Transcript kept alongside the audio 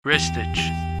Ristich.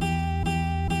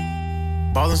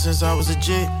 Ballin' since I was a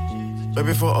jit. Way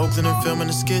before Oakland and filming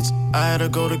the skits, I had to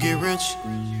go to get rich.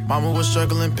 Mama was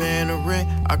struggling paying the rent,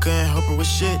 I couldn't help her with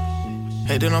shit.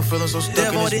 Hey, then I'm feeling so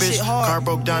stuck in this bitch. Car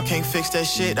broke down, can't fix that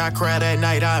shit. I cried at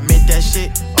night, I admit that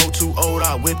shit. Oh, too old,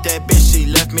 I whipped that bitch. She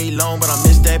left me alone, but I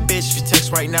miss that bitch. She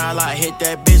text right now, I hit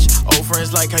that bitch. Old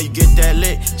friends like how you get that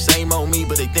lit. Same old me,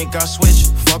 but they think I switch.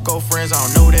 Fuck old friends, I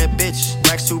don't know that bitch.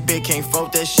 Racks too big, can't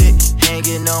fold that shit.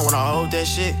 Hanging on when I hold that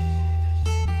shit.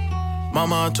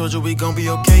 Mama, I told you we gon' be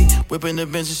okay. Whipping the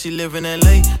bench and she live in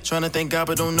LA. Tryna thank God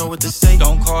but don't know what to say.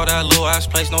 Don't call that little ass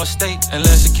place no estate,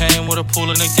 unless it came with a pool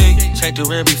in the gate. Check the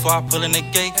rear before I pull in the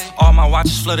gate. All my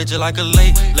watches flooded just like a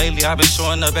lake. Lately I've been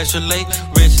showing up extra late.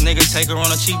 Rich nigga take her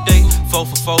on a cheap date. 4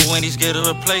 for 4 Wendy's, get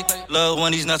her a plate. Love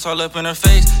when these nuts all up in her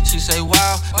face. She say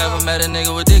wow, never met a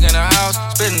nigga with dick in her house.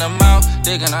 Spitting her mouth,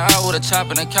 digging her out with a chop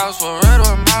in the couch for a red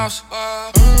or a mouse.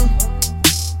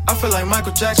 I feel like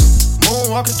Michael Jackson,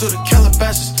 moonwalking through the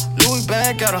Calabasas. Louis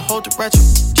bag, gotta hold the ratchet,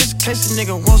 just in case a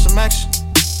nigga wants some action.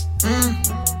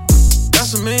 Got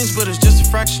some millions, but it's just a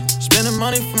fraction. Spending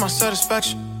money for my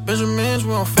satisfaction. Benjamins,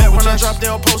 we don't fat when I drop,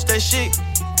 they'll post that shit.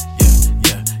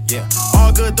 Yeah.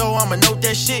 All good though, I'ma note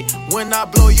that shit. When I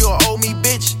blow, you'll owe me,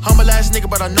 bitch. Humble ass nigga,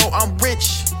 but I know I'm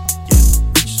rich.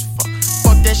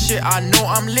 That shit, I know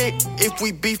I'm lit. If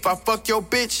we beef, I fuck your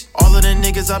bitch. All of the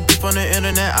niggas I beef on the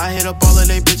internet, I hit up all of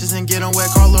they bitches and get them wet.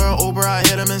 Call her an Uber, I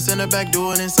hit them and send her back.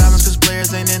 Do it in silence, cause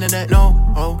players ain't into that, no.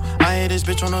 Oh, I hit this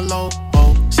bitch on the low.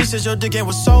 Oh, she said your dick game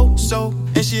was so.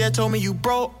 And she had told me you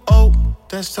broke. Oh,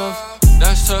 that's tough.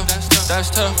 That's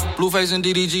tough. Blueface and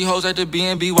DDG hoes at the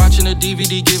BNB, watching a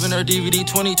DVD, giving her DVD.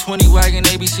 2020 wagon,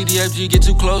 ABCDFG, get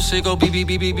too close, it go beep, beep,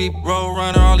 beep, beep, beep. Road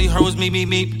runner, all he heard was me.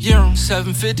 Yeah,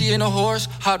 750 in a horse,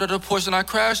 hopped out the Porsche and I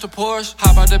crashed the Porsche.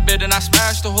 Hop out the bed and I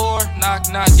smashed the whore. Knock,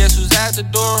 guess who's at the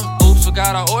door? Oops,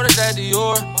 forgot I ordered that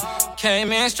Dior.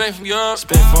 Came in straight from Europe.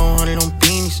 Spent 400 on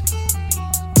beanies,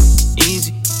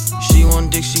 easy. She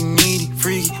want dick, she needy,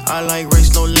 freaky. I like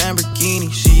race, no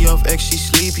Lamborghini. She off X, she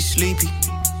sleepy.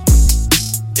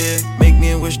 Yeah, make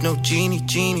me a wish, no genie.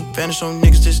 Vanish on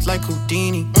niggas just like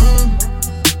Houdini.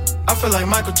 I feel like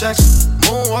Michael Jackson,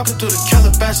 moonwalking through the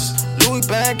Calabasas. Louis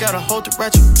bag, gotta hold the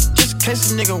ratchet, just in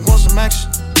case a nigga wants some action.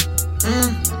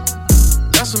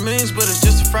 Got some millions, but it's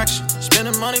just a fraction.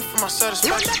 Spending money for my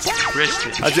satisfaction.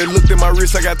 Ristich. I just looked at my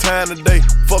wrist, I got time today.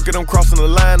 Fuck it, I'm crossing the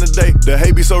line today. The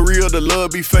hate be so real, the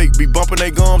love be fake. Be bumping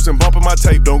they gums and bumping my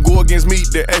tape. Don't go against me,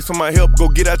 they ask for my help. Go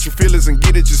get out your feelings and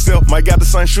get it yourself. Might got the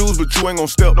same shoes, but you ain't gon'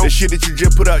 step. That shit that you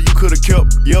just put out, you could've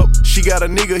kept. Yup, she got a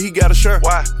nigga, he got a shirt.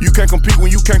 Why? You can't compete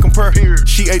when you can't compare.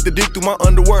 She ate the dick through my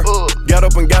underwear. Got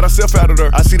up and got herself out of there.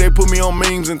 I see they put me on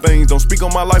memes and things. Don't speak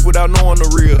on my life without knowing the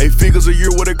real. 8 figures a year,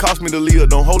 what it cost me to live.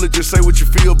 Don't hold it, just say what you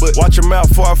feel, but watch your mouth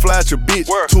before I fly at your bitch.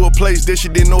 To a place that she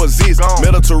didn't know exists.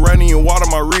 Mediterranean water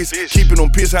my wrist. Keeping them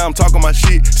pissed how I'm talking my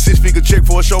shit. 6-figure check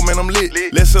for a show, man, I'm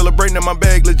lit. Let's celebrate now, my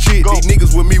bag legit. These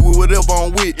niggas with me with whatever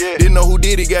I'm with. Didn't know who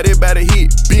did it, got everybody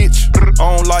hit. Bitch, I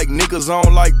don't like niggas, I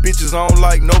don't like bitches, I don't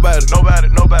like nobody.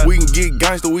 We can get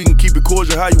gangster, we can keep it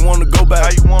cordial. How you wanna go back?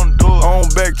 How you wanna do it? I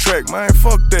don't backtrack, man,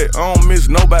 fuck that. I don't miss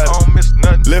nobody. I don't miss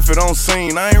nothing. Left it on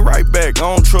scene, I ain't right back.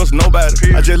 I don't trust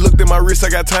nobody. I just looked at my wrist, I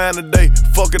got time today.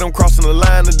 Fuck it, I'm crossing the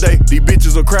line today. These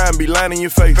bitches will cry and be lying in your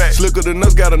face. Slicker than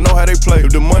us, gotta know how they play.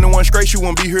 If the money wasn't straight, she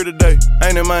wouldn't be here today.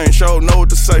 Ain't it, man? Sure know what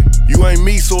to say. You ain't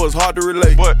me, so it's hard to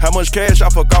relate. How much cash I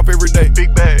fuck off every day?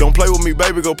 Big bag. Don't play with me,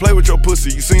 baby, go play with your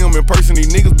pussy. You see them in person,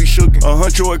 these niggas be shookin'. A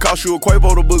huncho, it cost you a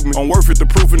Quavo to book me. I'm worth it, the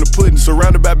proof in the pudding.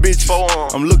 Surrounded by bitches.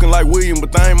 I'm looking like William,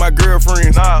 but they ain't my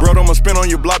girlfriends. Bro, I'ma spin on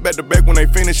your block back to back when they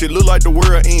finish. It look like the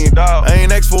world end. I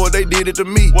ain't asked for it, they did it to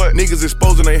me. Niggas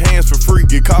exposing their hands for free.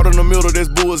 Get caught in the middle, that's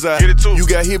bullseye. You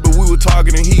got hit, but we were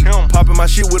targeting heat. Popping my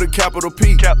shit with a capital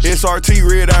P. SRT,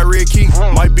 red eye, red key.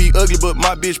 Might be ugly, but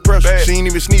my bitch precious. She ain't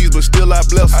even sneeze, but still I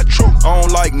bless her. I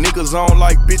don't like niggas, I don't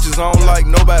like bitches, I don't like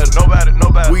nobody.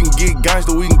 We can get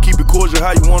gangster, we can keep it cordial.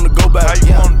 How you wanna go back? I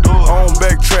don't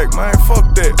backtrack, man,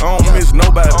 fuck that. I don't miss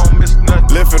nobody.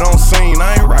 Left it on scene,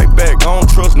 I ain't right back. I don't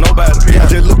trust nobody. I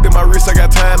just looked at my wrist, I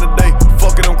got time today.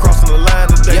 Fuck it, I'm crossing the line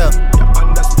today.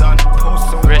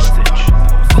 Ristich.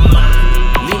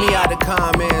 Leave me out of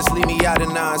comments, leave me out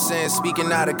of nonsense.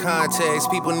 Speaking out of context,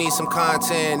 people need some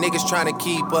content. Niggas trying to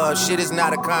keep up, shit is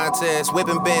not a contest.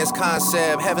 Whipping bands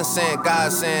concept, heaven sent,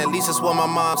 God sent. At least that's what my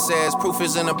mom says, proof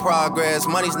is in the progress.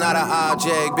 Money's not an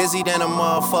object, busy than a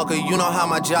motherfucker. You know how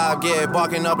my job get,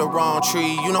 barking up the wrong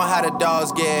tree. You know how the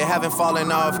dogs get, haven't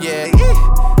fallen off yet.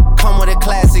 Come with a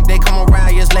classic, they come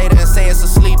around years later and say it's a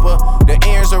sleeper. The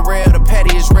earrings are real, the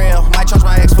petty is real. Might charge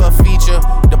my ex for a feature.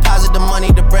 Deposit deposit the money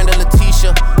to Brenda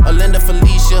Leticia or Linda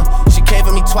Felicia. She came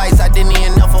for me twice, I didn't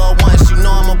even know for her once. You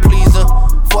know I'm a pleaser.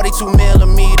 42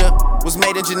 millimeter was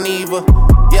made in Geneva.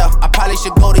 Yeah, I probably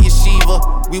should go to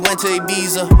Yeshiva. We went to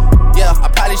Ibiza. Yeah, I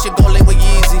probably should go link with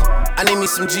Yeezy. I need me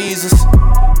some Jesus.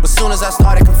 But soon as I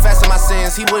started confessing my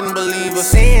sins, he wouldn't believe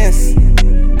us. Sins,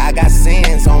 I got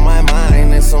sins on my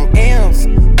mind and some M's.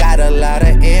 Got a lot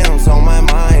of M's on my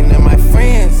mind and my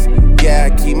friends. Yeah,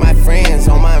 I keep my friends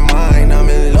on my mind. I'm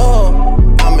in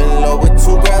love with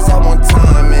 2 girls at one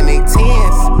time and they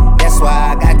 10s. That's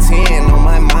why I got 10 on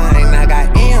my mind. I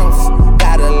got M's,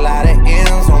 got a lot of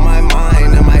M's on my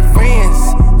mind and my friends.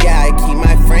 Yeah, I keep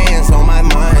my friends on my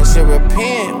mind. Should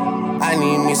repent. I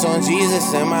need me some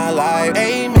Jesus in my life.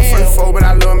 Amen. I'm from the 4, but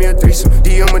I love me a threesome.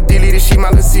 DM a dilly, this shit my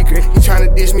little secret. He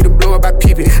tryna dish me to blow up, I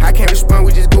peep it. I can't respond,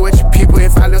 we just go at your people.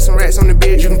 If I left some rats on the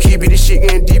bed, you can keep it. This shit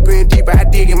getting deeper and deeper. I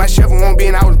dig it. My shovel won't be,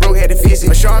 and I was broke, had to fix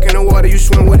it. A shark in the water, you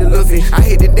swim with a little fish. I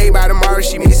hit the day, by tomorrow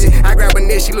she miss it. I grab her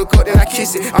neck, she look up, then I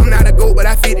kiss it. I'm not a goat, but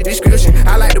I fit the description.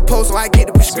 I like the post, so I get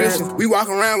the prescription. We walk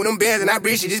around with them bands and I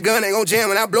breach it. This gun ain't gon' jam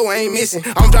and I blow, I ain't missing.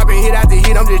 I'm dropping hit after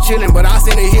hit, I'm just chillin'. But I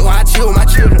send a hit while I chill with my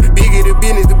children. Bigger the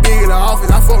business, the bigger the office.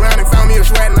 I fuck around and found me a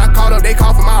shred and I called up, they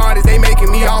call for my artists, they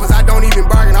making me offers. I don't even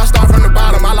bargain, I start from the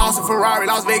bottom. I lost a Ferrari,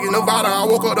 Las Vegas, Nevada. I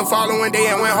woke up the following day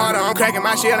and went harder. I'm cracking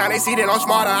my shit, now they see that I'm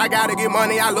smarter. I gotta get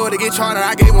money, I love to get charter.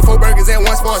 I gave her 4 burgers at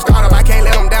once for a startup. I can't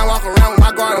let them down, walk around with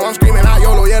my guard. I'm screaming out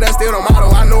YOLO, yeah, that's still the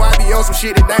motto. I know I be on some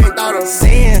shit that they ain't thought of.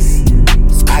 Sins,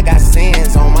 I got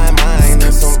sins on my mind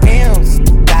and some M's.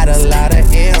 Got a lot of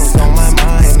M's on my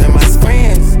mind and my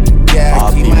friends. Yeah,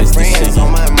 I keep my friends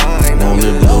on my mind. Long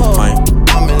live Lil Pint,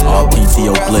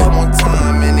 RPTO Blick.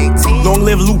 Long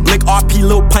live Lil Blick, RP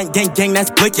Lil Pint, gang,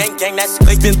 that's Blick.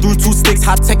 Been through 2 sticks,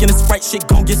 hot tech in the Sprite, shit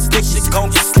gon' get stick.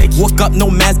 Woke up, no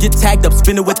mask, get tagged up,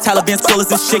 spinning with Taliban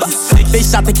swirlers and shit. They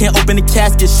shot, they can't open the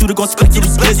casket, shooter gon' split to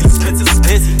these blizzards.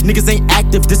 Niggas ain't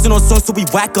active, dissing on songs so we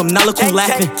whack 'em. Now look who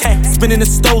laughing. Spinning a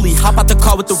stoley, hop out the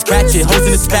car with the ratchet, hoes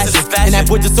in his fashion. And that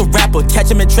boy just a rapper, catch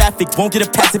him in traffic, won't get a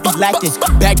pass if he lacking.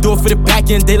 Back door for the back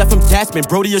end, they left him gasping.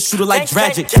 Brody a shooter like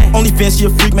Dragic. Only fan, she a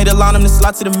freak, made a line him to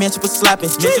slide to the mansion for slapping.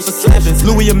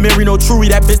 Louis Amiri, no Truey,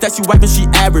 that bitch that you wiping, she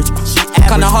average.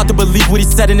 Kinda hard to believe what he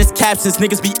said in his captions.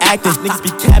 Niggas be acting, niggas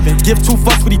be capping. Give 2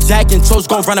 fucks with he jacking, Cho's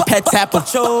gon' run a pet tapper.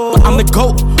 But I'm the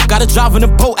GOAT, gotta drive in the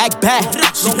boat, act bad.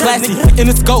 She classy, in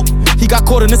the scope, he got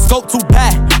caught in the scope, too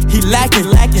bad. He lacking,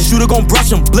 shooter gon'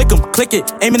 brush him, blick him, click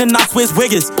it, aiming the knots where his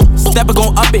wig is. Stepper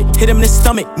gon' up it, hit him in his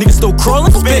stomach, niggas still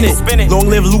crawling, spin it. Long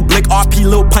live Lil Blick, RP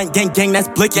Lil Pint, gang, that's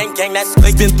Blick.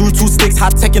 Been through 2 sticks,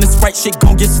 hot tech in the Sprite, shit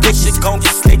gon' get stick.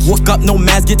 Woke up, no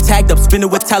mask, get tagged up, spinning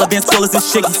with Taliban swirlers and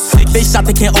shit. They shot,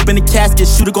 they can't open the casket,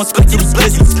 shooter gon' split to these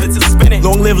blizzards.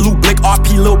 Long live Lil Blick,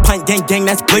 RP Lil Pint, gang,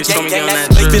 that's Blick.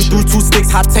 Been through 2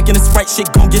 sticks, hot tech in the Sprite,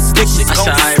 shit gon' get stick.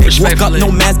 Woke up,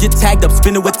 no mask, get tagged up,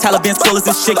 spinning with Taliban swirlers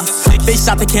and shit. They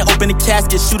shot, they can't open the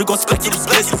casket, shooter gon' split to these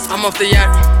blizzards. I'm off the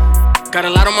yacht, got a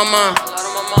lot on my mind.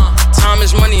 Time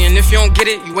is money, and if you don't get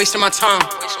it, you wasting my time.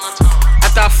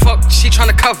 After I fuck, she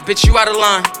tryna cuff, bitch, you out of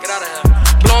line. Get out of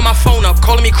here. Blowing my phone up,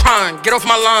 calling me crying, get off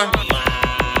my line.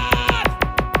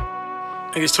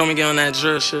 Niggas told me get on that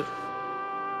drill shit.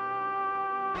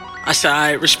 I said,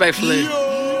 alright, respectfully.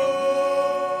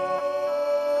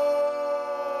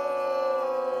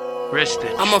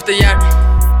 I'm off the yacht,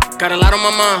 got a lot on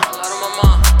my mind.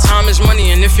 Time is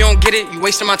money, and if you don't get it, you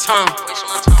wasting my time.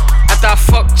 After I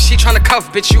fuck, she tryna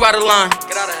cuff, bitch, you out of line.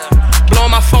 Get out of here.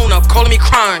 Blowing my phone up, calling me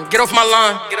crying, get off my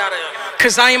line. Get out of here.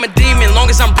 Cause I am a demon, long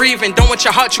as I'm breathing. Don't want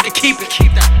your heart, you can keep it.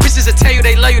 Bitches that tell you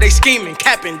they love you, they scheming,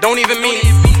 capping, don't even mean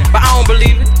it. But I don't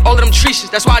believe it, all of them treaches,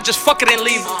 that's why I just fuck it and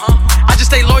leave it. I just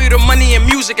stay loyal to money and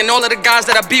music and all of the guys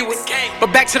that I be with.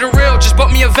 But back to the real, just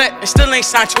bought me a vet and still ain't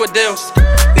signed to a deal.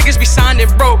 Niggas be signed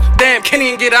and broke, damn, can't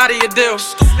even get out of your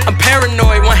deals. I'm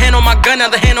paranoid, one hand on my gun,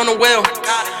 other hand on the wheel.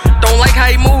 Don't like how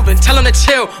he moving, tell him to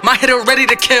chill, my hitter ready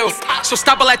to kill. So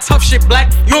stop all that tough shit,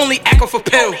 black, you only echo for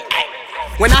pill.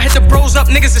 When I hit the bros up,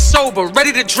 niggas is sober,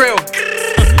 ready to drill.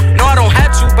 No, I don't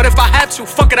have to, but if I have to,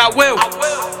 fuck it, I will.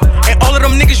 And all of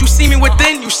them niggas you see me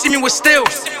within, you see me with still.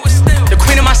 The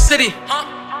queen of my city,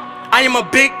 I am a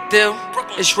big deal.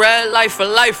 It's red life for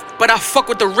life, but I fuck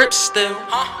with the rip still.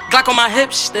 Glock on my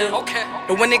hips still.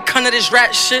 And when it come to this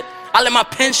rat shit, I let my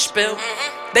pen spill.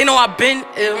 They know I been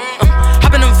ill.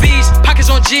 Hopping them V's, pockets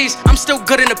on G's, I'm still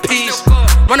good in the P's.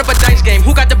 Run up a dice game,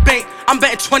 who got the bank? I'm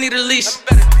betting 20 the least.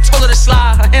 Told her to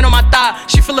slide, her hand on my thigh,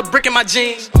 she feel a brick in my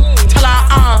jeans. Tell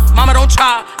her, mama don't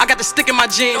try, I got the stick in my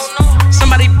jeans.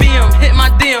 Somebody BM, hit my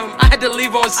DM, I had to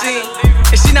leave on scene.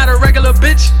 And she not a regular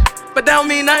bitch, but that don't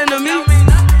mean nothing to me.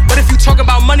 But if you talk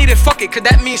about money, then fuck it, cause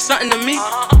that means something to me.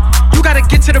 You You gotta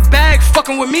get to the bag,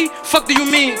 fucking with me, fuck do you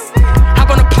mean? Hop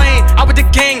on a plane, out with the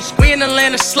gang, we in the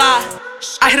land of slide.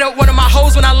 I hit up one of my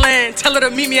hoes when I land, tell her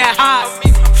to meet me at high.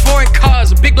 Foreign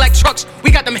cars, big black trucks, we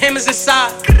got them hammers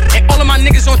inside. And all of my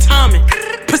niggas on timing,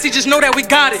 pussy just know that we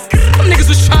got it. Them niggas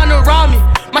was trying to rob me,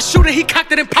 my shooter he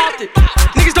cocked it and popped it.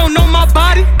 Niggas don't know my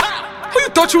body, who you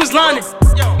thought you was lying?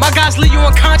 My guys leave you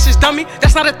unconscious, dummy,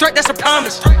 that's not a threat, that's a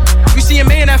promise. You see a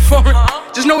man that foreign,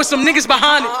 just know it's some niggas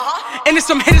behind it. And it's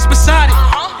some hitters beside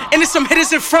it, and it's some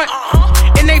hitters in front.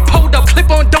 And they pulled up,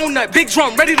 clip on donut, big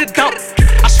drum, ready to dump.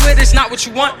 I swear this not what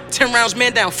you want, 10 rounds,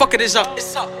 man down, fuck it, it's up.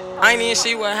 I ain't even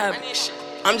see what happened,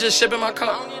 I'm just shipping my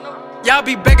cup. Y'all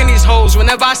be begging these hoes,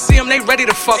 whenever I see them, they ready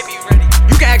to fuck.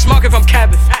 You can ask Mark if I'm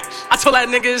capping, I told that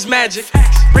nigga it's magic.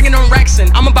 Bringing them racks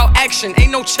in, I'm about action,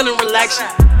 ain't no chillin', relaxing.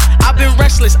 I've been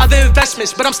restless, other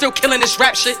investments, but I'm still killing this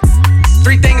rap shit.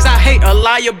 3 things I hate, a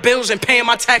lie, your bills, and paying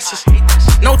my taxes.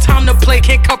 No time to play,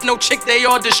 can't cuff no chick, they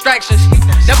all distractions.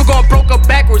 Never gonna broke up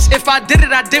backwards, if I did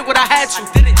it, I did what I had to.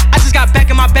 I just got back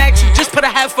in my bag too, just put a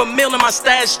 $500,000 in my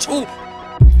stash too.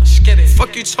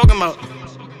 Fuck you talking about?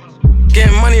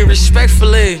 Getting money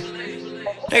respectfully.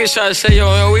 Niggas try to say,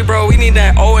 yo, we need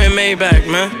that OMA back,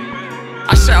 man.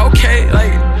 I said, okay,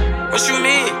 like, what you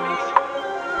mean?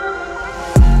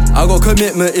 I got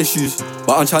commitment issues,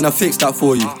 but I'm tryna fix that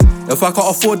for you. If I can't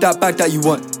afford that bag that you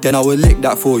want, then I will lick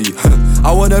that for you.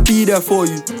 I wanna be there for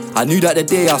you, I knew that the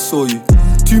day I saw you.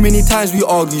 Too many times we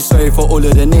argue, sorry for all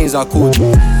of the names I called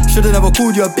you. Should've never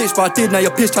called you a bitch, but I did, now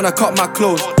you're pissed tryna cut my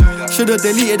clothes. Should've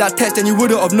deleted that text and you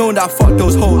wouldn't have known that fuck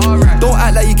those hoes. Don't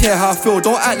act like you care how I feel,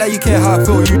 don't act like you care how I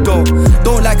feel, you don't.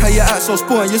 Don't like how you act so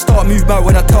spoiled, you start move mad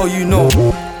when I tell you no.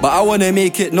 But I wanna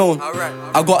make it known,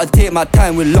 I gotta take my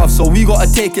time with love, so we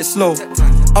gotta take it slow.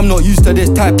 I'm not used to this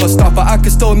type of stuff, but I can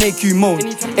still make you moan.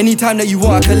 Anytime that you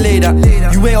want, I can lay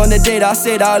that. You wait on the day that I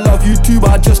say that I love you too, but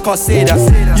I just can't say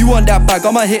that. You want that bag,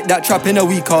 I'ma hit that trap in a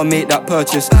week, I'll make that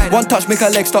purchase. One touch, make a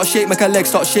leg start shake, make a leg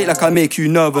start shake like I make you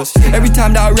nervous. Every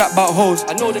time that I rap about hoes,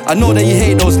 I know that you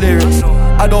hate those lyrics.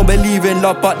 I don't believe in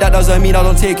love, but that doesn't mean I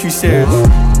don't take you serious.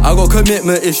 I got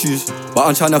commitment issues, but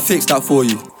I'm tryna fix that for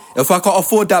you. If I can't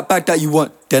afford that bag that you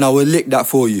want, then I will lick that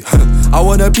for you. I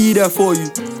wanna be there for you,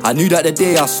 I knew that the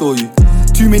day I saw you.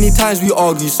 Too many times we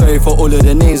argue, sorry for all of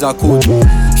the names I called you.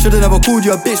 Should've never called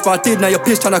you a bitch, but I did, now you're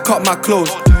pissed tryna cut my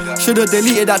clothes. Should've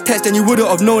deleted that text and you wouldn't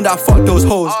have known that fuck those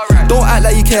hoes. Don't act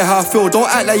like you care how I feel, don't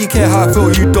act like you care how I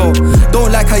feel, you don't.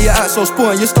 Don't like how you act so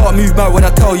spoiled, you start move mad when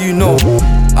I tell you no.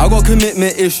 I got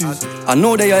commitment issues, I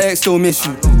know that your ex still miss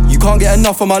you. You can't get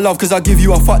enough of my love cause I give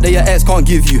you a fuck that your ex can't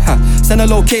give you. Send a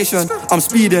location, I'm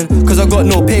speeding cause I got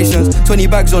no patience. 20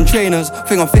 bags on trainers,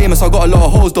 think I'm famous, I got a lot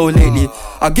of hoes though lately.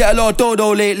 I get a lot of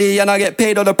dodo lately and I get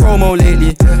paid on the promo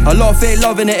lately. A lot of fake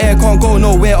love in the air, can't go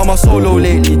nowhere on my solo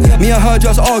lately. Me and her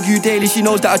just argue daily, she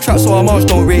knows that I trap so her march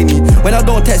don't rate me. When I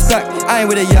don't text back, I ain't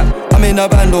with a yap, I'm in a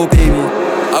band, oh baby.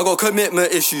 I got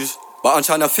commitment issues, but I'm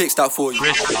tryna fix that for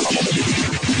you.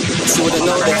 She wouldn't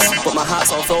know this, but my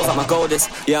heart's all froze like my gold is.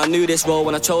 Yeah, I knew this role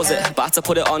when I chose it, but I had to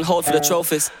put it on hold for the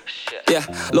trophies. Yeah,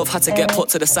 love had to get put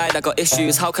to the side, I got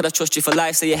issues. How could I trust you for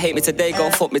life? Say you hate me today, go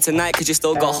and fuck me tonight, cause you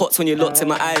still got hooks when you looked in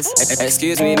my eyes.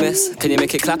 Excuse me miss, can you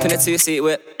make it clap in a 2-seat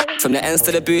whip? From the ends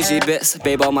to the bougie bits,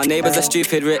 babe, all my neighbours are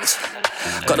stupid rich.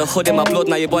 Got the hood in my blood,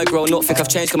 now your boy grown up. Think I've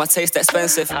changed cause my taste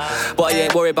expensive, but I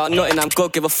ain't worried about nothing, I'm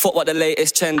good, give a fuck what the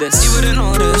latest trend is. You wouldn't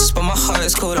know this, but my heart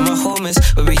is cold and my home is.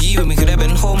 Where were you when we could have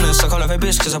been homeless? I call her a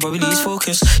bitch cause I probably lose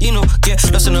focus. You know, get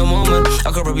lost in a moment,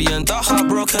 I could probably end up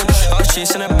heartbroken. I was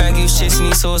chasing a bag, you was chasing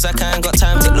these souls, I can't got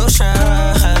time to lose track.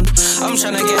 I'm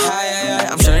tryna get high,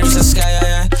 I'm tryna reach the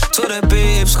sky, Told the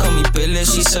babes, call me Billy,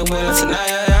 she said well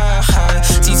tonight,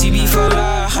 TTB for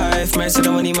life, married to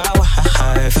the money, my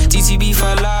wife. TTB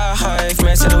for life,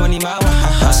 married to the money, my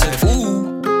wife. I said,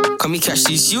 ooh, come me catch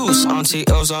these youths, I don't take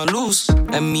L's on loose.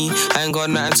 And me, I ain't got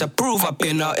nothing to prove, I've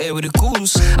been out here with the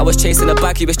goons. I was chasing a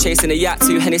bag, he was chasing a yak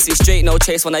too. Hennessy straight, no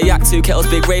chase when I yak two. Kettles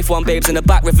big rave, one babes in the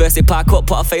back, reverse it, park up,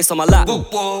 put a face on my lap.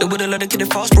 They wouldn't let the kid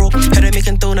it fast, bro. Had a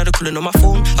making dough, now they're calling on my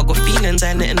phone. I got feelings,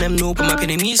 I ain't letting them know, but my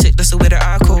penny music, that's the way that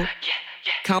I call.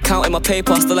 Counting my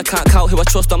paper, still I can't count who I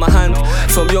trust on my hand.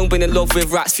 From young been in love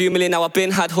with rats, few million now I've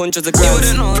been had hundreds of grams. You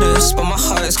wouldn't know this, but my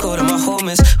heart is cold and my home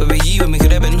is. Where were you when we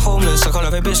could have been homeless? I call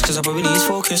her a bitch cause I probably lose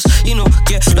focus. You know,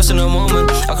 get lost in a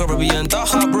moment, I could probably end up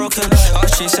heartbroken. I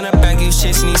was chasing a bag, you was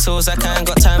chasing these souls, I can't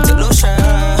got time to lose track.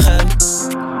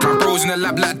 My bro's in the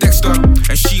lab like Dexter,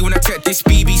 and she wanna take this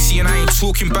BBC, and I ain't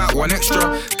talking about one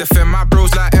extra. Defend my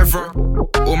bros like ever.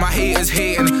 All my haters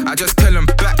hating, I just tell them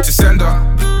back to sender.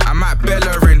 I might bell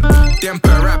her in, then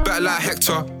put right back fight like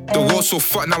Hector. The world's so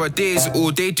fucked nowadays,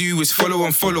 all they do is follow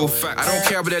and follow. I don't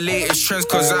care about the latest trends,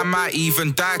 cause I might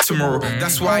even die tomorrow.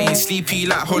 That's why I ain't sleepy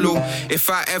like Hollow. If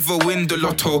I ever win the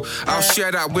lotto, I'll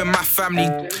share that with my family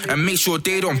and make sure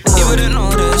they don't borrow. You wouldn't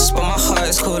know this, but my heart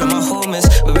is cold and my home is.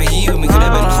 Where were you when we could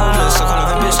have been homeless? I can't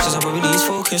have a bitch cause I probably lose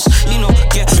focus. You know,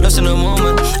 get lost in the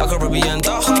moment, I could probably end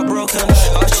up heartbroken.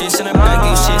 I was chasing a bag,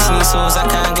 you was chasing these souls. I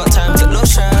can't got time to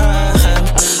lose track.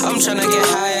 I'm tryna get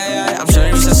high, I'm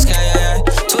tryna reach the sky,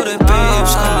 To the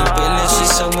babes, call me Billy,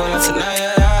 she's someone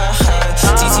tonight,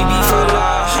 TTB for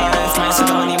life, man, so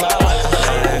don't need my wife.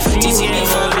 TTB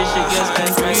for life,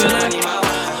 man, so don't need my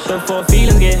wife. Before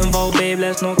feelings get involved, babe,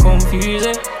 let's not confuse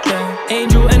it. Yeah.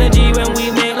 Angel energy when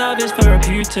we make love is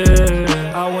therapeutic.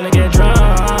 I wanna get drunk,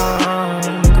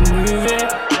 we can move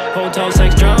it. Hotel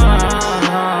sex drunk,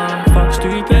 fuck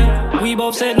stupid. We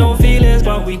both said no feelings,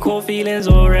 but we caught feelings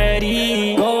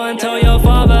already. Go and tell your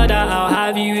father that I'll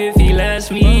have you if he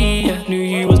lets me. Yeah, knew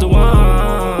you was the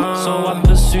one, so I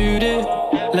pursued it.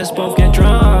 Let's both get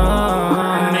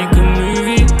drunk, make a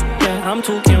movie. Yeah, I'm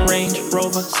talking Range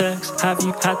Rover sex. Have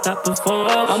you had that before?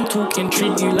 I'm talking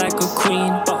treat you like a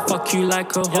queen, but fuck you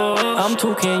like a whore. I'm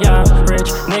talking yeah,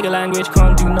 rich nigga language,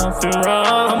 can't do nothing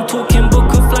wrong. I'm talking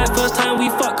book a flight, first time we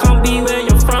fuck, can't be where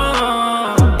you're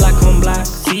from. Black on black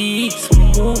seats,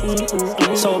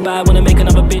 so bad when I make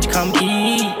another bitch come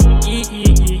eat.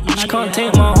 She can't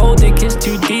take my whole dick, it's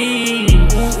too deep.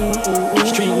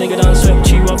 Street nigga done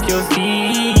swept you off your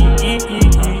feet.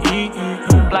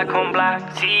 Black on black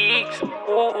seats,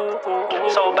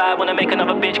 so bad when I make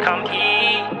another bitch come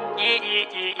eat.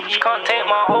 She can't take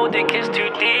my whole dick, it's too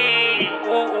deep.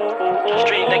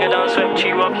 Street nigga done swept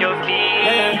you off your feet.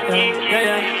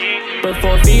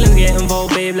 Before feelings get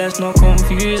involved, babe, let's not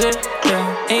confuse it.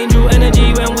 Yeah. Angel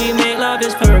energy when we make love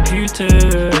is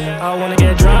therapeutic. I wanna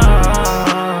get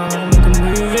drunk, we can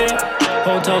move it.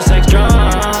 Hotel sex drunk,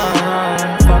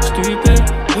 fuck stupid.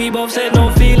 We both said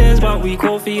no feelings, but we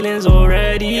caught feelings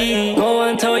already. Go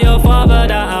and tell your father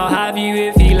that I'll have you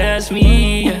if he lets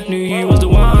me. Yeah, knew you was the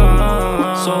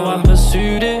one, so I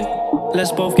pursued it.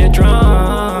 Let's both get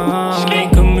drunk,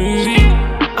 make a movie.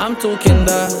 I'm talking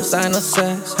the sign of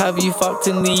sex. Have you fucked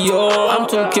in New York? I'm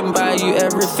talking buy you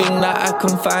everything that I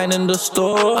can find in the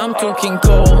store. I'm talking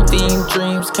codeine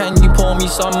dreams. Can you pour me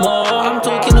some more? I'm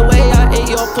talking the way I ate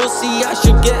your pussy. I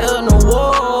should get an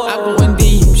award. I go in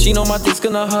deep. She know my dick's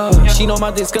gonna hurt. She know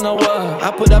my dick's gonna work.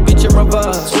 I put that bitch in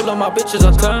reverse. All of my bitches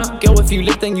are turned. Girl, if you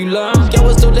live, then you learn. Girl,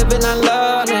 we're still living and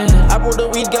learning. I brought the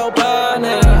weed, girl,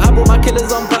 burning. I brought my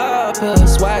killers on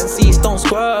purpose. White seats, don't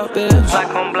scrub it.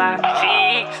 Black on black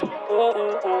seats,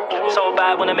 so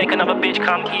bad when I make another bitch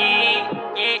come eat.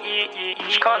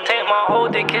 She can't take my whole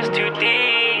dick, it's too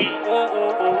deep.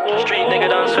 Street nigga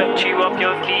done swept you off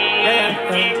your feet.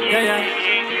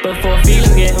 Before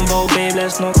feelings get involved, babe,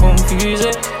 let's not confuse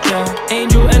it. Yeah.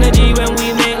 Angel energy when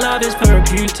we make love is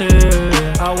therapeutic.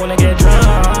 I wanna get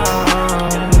drunk,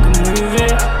 we can move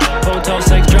it. Hotel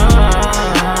sex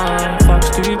drunk, fuck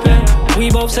stupid. We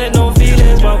both said no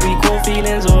feelings, but we caught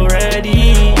feelings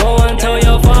already. Go and tell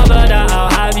your father that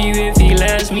I'll have you if he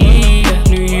lets me. Yeah,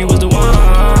 knew you was the one,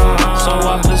 so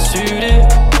I pursued it.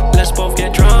 Let's both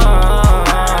get drunk,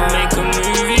 make a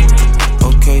movie.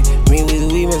 Okay, me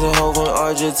with we miss a hoe from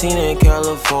Argentina and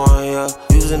California.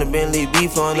 We was in the Bentley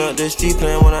beat, flowing up the street,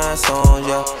 playing one of our songs,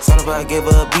 yeah. Thought about gave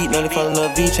her a beat, now they falling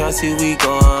up beat, tryna see we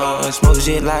going. Smoke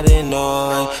shit, loud and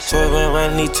noise. Swerve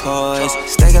around these toys.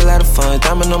 Stack a lot of fun,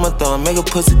 diamond on my thumb, make a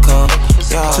pussy come.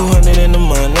 Yeah. 200 in the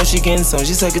month, know she getting some,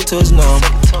 she suck it to his numb.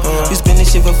 You spend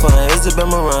this shit for fun, it's a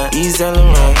run, easy and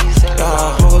run.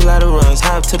 Yeah, smoke a lot of runs,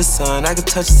 high up to the sun, I can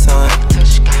touch the sun.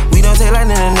 We don't take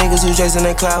lightning to niggas who chasing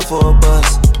that cloud for a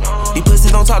bus. These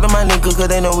pussies don't talk to my nigga, cause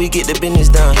they know we get the business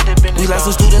done. We like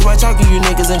some students, why talk to you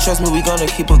niggas, and trust me, we gonna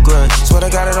keep a grudge. Swear to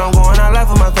God that I'm going out life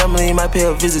for my family, might pay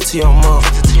a visit to your mom.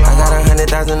 I got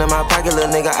 100,000 in my pocket, little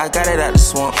nigga, I got it out the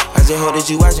swamp. I just hope that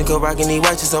you watching, cause rockin' these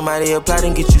watches, somebody apply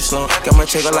and get you slumped. Got my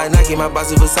checker like Nike, my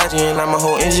bossy Versace, and like my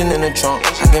whole engine in the trunk.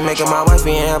 I can make it my wife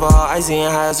and have her all icy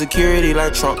and high security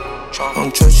like Trump. I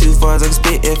don't trust you far as I can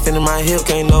spit, if in my hip,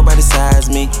 can't nobody size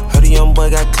me. Heard a young boy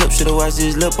got clipped, should've watched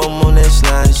his lip, I'm on that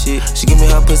slime shit. She give me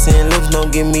her pussy and lips,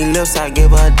 don't give me lips, I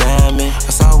gave her a diamond.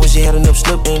 I saw her when she had a nip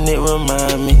slip and it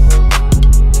remind me.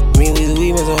 Me with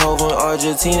we miss a hoe from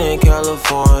Argentina and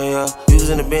California. We was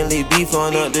in the Bentley beat,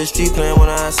 flowing up the street, playing one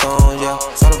of our songs, yeah.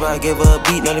 Thought about gave her a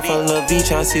beat, now they falling up beat,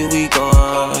 tryna see we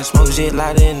going. Smoke shit,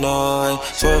 loud and noise.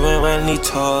 Swerve around these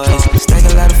toys. Stack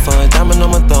a lot of fun, diamond on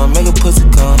my thumb, make a pussy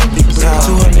come. Yeah.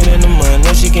 200 in the month,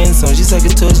 know she getting some, she suck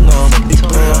it to his numb. We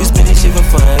spend this shit for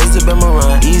fun, it's a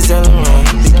run, easy and run.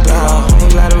 Yeah,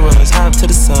 a lot of runs, high up to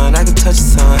the sun,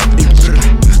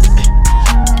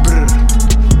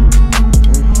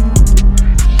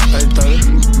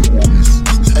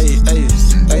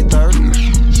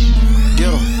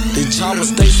 Chopper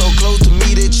stay so close to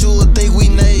me that you would think we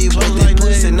neighbors. That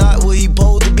pussy not what he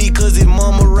supposed to be, cause his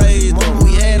mama raised him.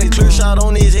 We had a clear shot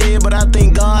on his head, but I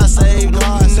think God saved him.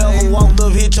 You never walked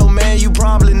up, hit your man, you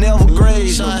probably never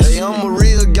grazed him. Hey, I'm a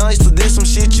real gangster, this some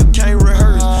shit you can't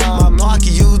rehearse. My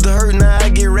pocket used to hurt, now I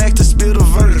get racked to spit a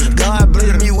verse. God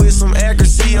bless me with some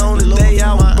accuracy on the day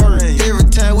I was birthed. Every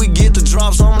time we get the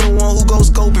drops, I'm the one who go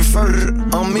scope it first.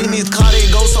 I'm in this car,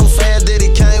 they go so fast that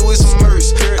it came with some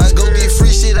merch. I go get free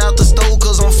shit out the stove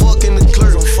cause I'm fucking the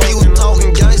clerk. He was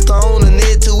talking gangster on the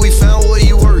net till we found what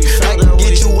he worth. I can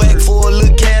get you whacked for a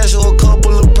little cash or a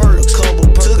couple of perks.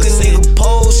 Took a nigga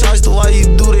pole, shots to why you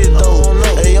do that though.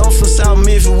 Hey, I'm from South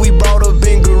Memphis, we brought up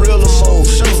in gorilla mode.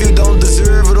 If you don't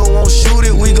deserve it or won't shoot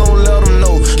it, we gon' let them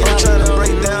know. I'm trying to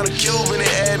break down the Cuban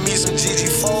and add me some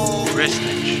GG4.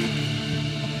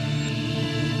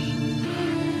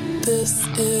 This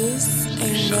is a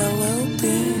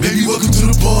melody. Baby, welcome to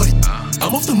the party.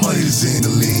 I'm off the money to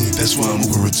Xanaline, that's why I'm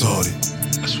over retarded.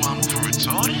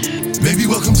 Baby,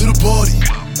 welcome to the party.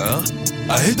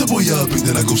 I hit the boy up and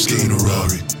then I go skating a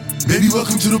Rari. Baby,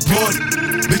 welcome to the party.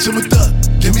 Bitch, I'm a thot,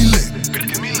 get me lit.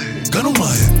 Gun on my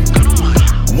head,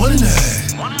 1.5,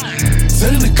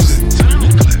 10 in the clip.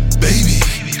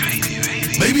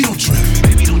 Baby, don't trip.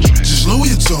 Just lower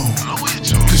your tone,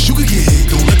 cause you could get hit.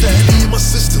 Don't let that heavy in my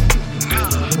system.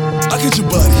 I get your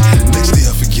body, next day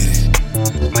I forget it.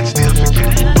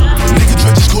 Nigga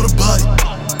tried to score the body,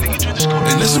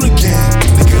 and that's on the game.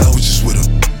 Nigga, I was just with him.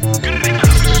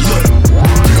 Look,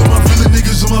 bring all my villain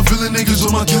niggas, all my villain niggas,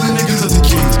 all my killing niggas at the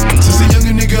kids. Since a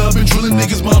younger nigga, I've been drilling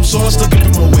niggas, mom, so I stuck up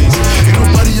in my ways. Ain't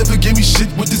nobody ever gave me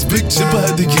shit with this big chip, I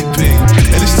had to get paid.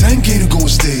 And it's 10K to go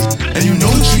and stay, and you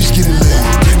know the trees getting laid.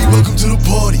 Baby, welcome to the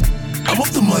party. I'm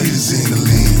off the money to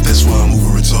Xanaline, that's why I'm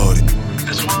over retarded.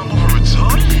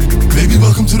 Baby,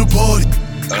 welcome to the party.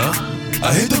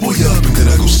 I hit the boy up and then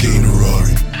I go skating a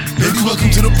Rari. Baby, welcome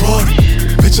to the party.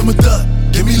 Bitch, I'm a thot,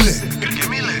 get me lit.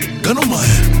 Gun on my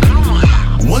head,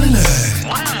 1.5,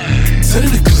 10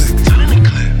 in the clip.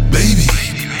 Baby,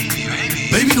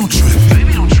 don't trip.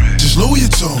 Just lower your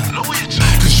tone,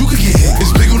 cause you could get hit.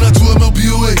 It's big on that 2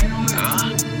 MLBOA.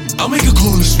 I'll make a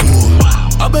call in this war.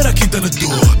 I bet I kick down the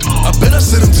door. I bet I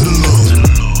send him to the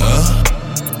Lord.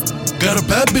 Got a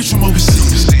bad bitch from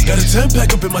overseas. Got a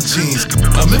 10-pack up in my jeans.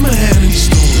 I'm in my hand in these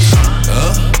stores.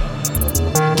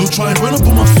 Don't try and run up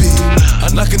on my feet.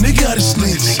 I knock a nigga out his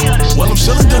sleeves while I'm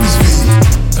shelling down his feet.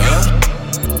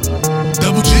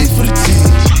 Double G for the team.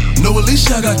 No,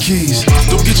 Alicia, I got keys.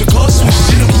 Don't get your car switched.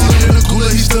 She the cooler in the cooler.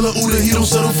 He's still a Uda. He don't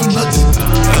settle for nothing.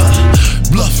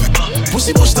 Bluffing.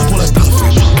 Pussy boy stop all that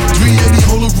bluffing. 380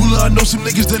 hold a ruler. I know some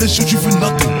niggas that'll shoot you for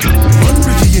nothing. Run,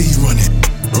 Ricky, yeah, he running.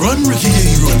 Run, Ricky,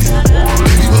 yeah, he running.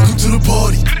 Baby, welcome to the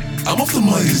party. I'm off the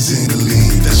money to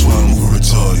Xanaline, that's why I'm over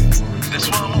retarded.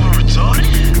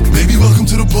 Baby, welcome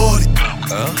to the party.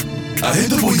 I hit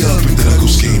the boy up and then I go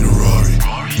skating a Rari.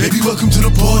 Baby, welcome to the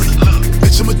party.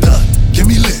 Bitch, I'm a thot, get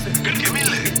me lit.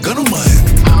 Gun on my head,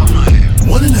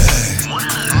 1.5,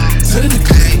 10 in the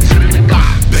clip.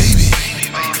 Baby,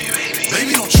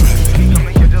 don't trip.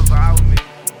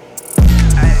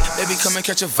 Baby, come and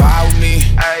catch a vibe with me.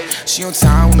 She on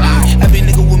time with me. Every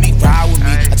nigga with me, ride with me.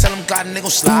 I tell him God, nigga,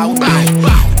 slide with me.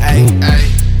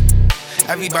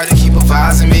 Everybody keep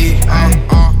advising me.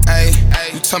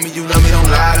 You tell me you love me, don't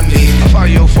lie to me. I follow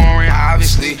your foreign,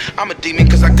 obviously. I'm a demon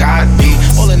cause I gotta be.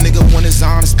 All a nigga want is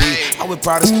honesty. I with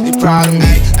products, they proud of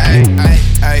me.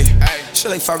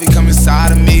 Shit like Favi come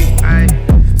inside of me.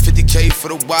 50K for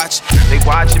the watch, they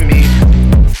watching me.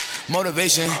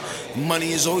 Motivation,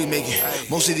 money is always making.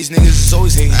 Most of these niggas is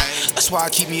always hating. That's why I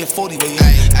keep me at 40, baby.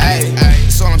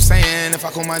 That's all I'm saying. If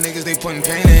I call my niggas, they putting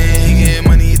pain in. He get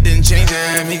money, it didn't change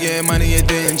him. He get money, it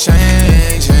didn't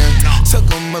change him. Took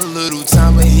him a little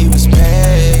time, but he was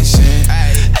patient.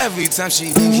 Every time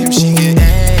she think him, she get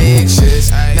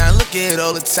anxious. Now look at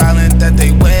all the talent that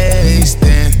they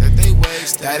wasting.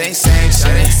 That ain't same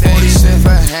shit. 40 shit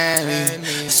for Henny.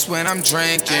 That's when I'm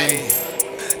drinking.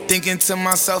 Thinking to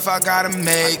myself, I gotta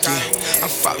make it. I'm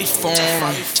Favi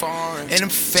foreign, and I'm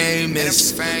famous.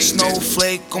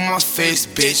 Snowflake on my face,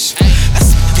 bitch.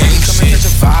 That's gang come and catch a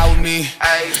vibe with me.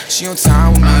 She on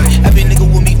time with me. Every nigga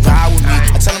with me, ride with me.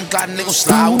 I tell him God, nigga,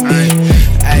 slide with me.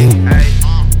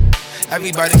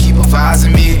 Everybody keep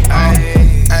advising me.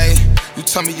 You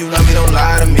tell me you love me, don't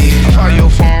lie to me. I follow your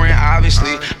foreign,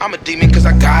 obviously. I'm a demon cause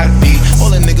I gotta be.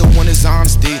 All a nigga want is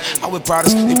honesty. I with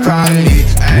products cause they proud of me.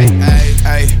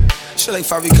 Shit like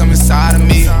Favi come inside of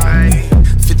me.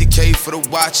 50K for the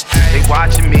watch, they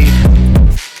watching me.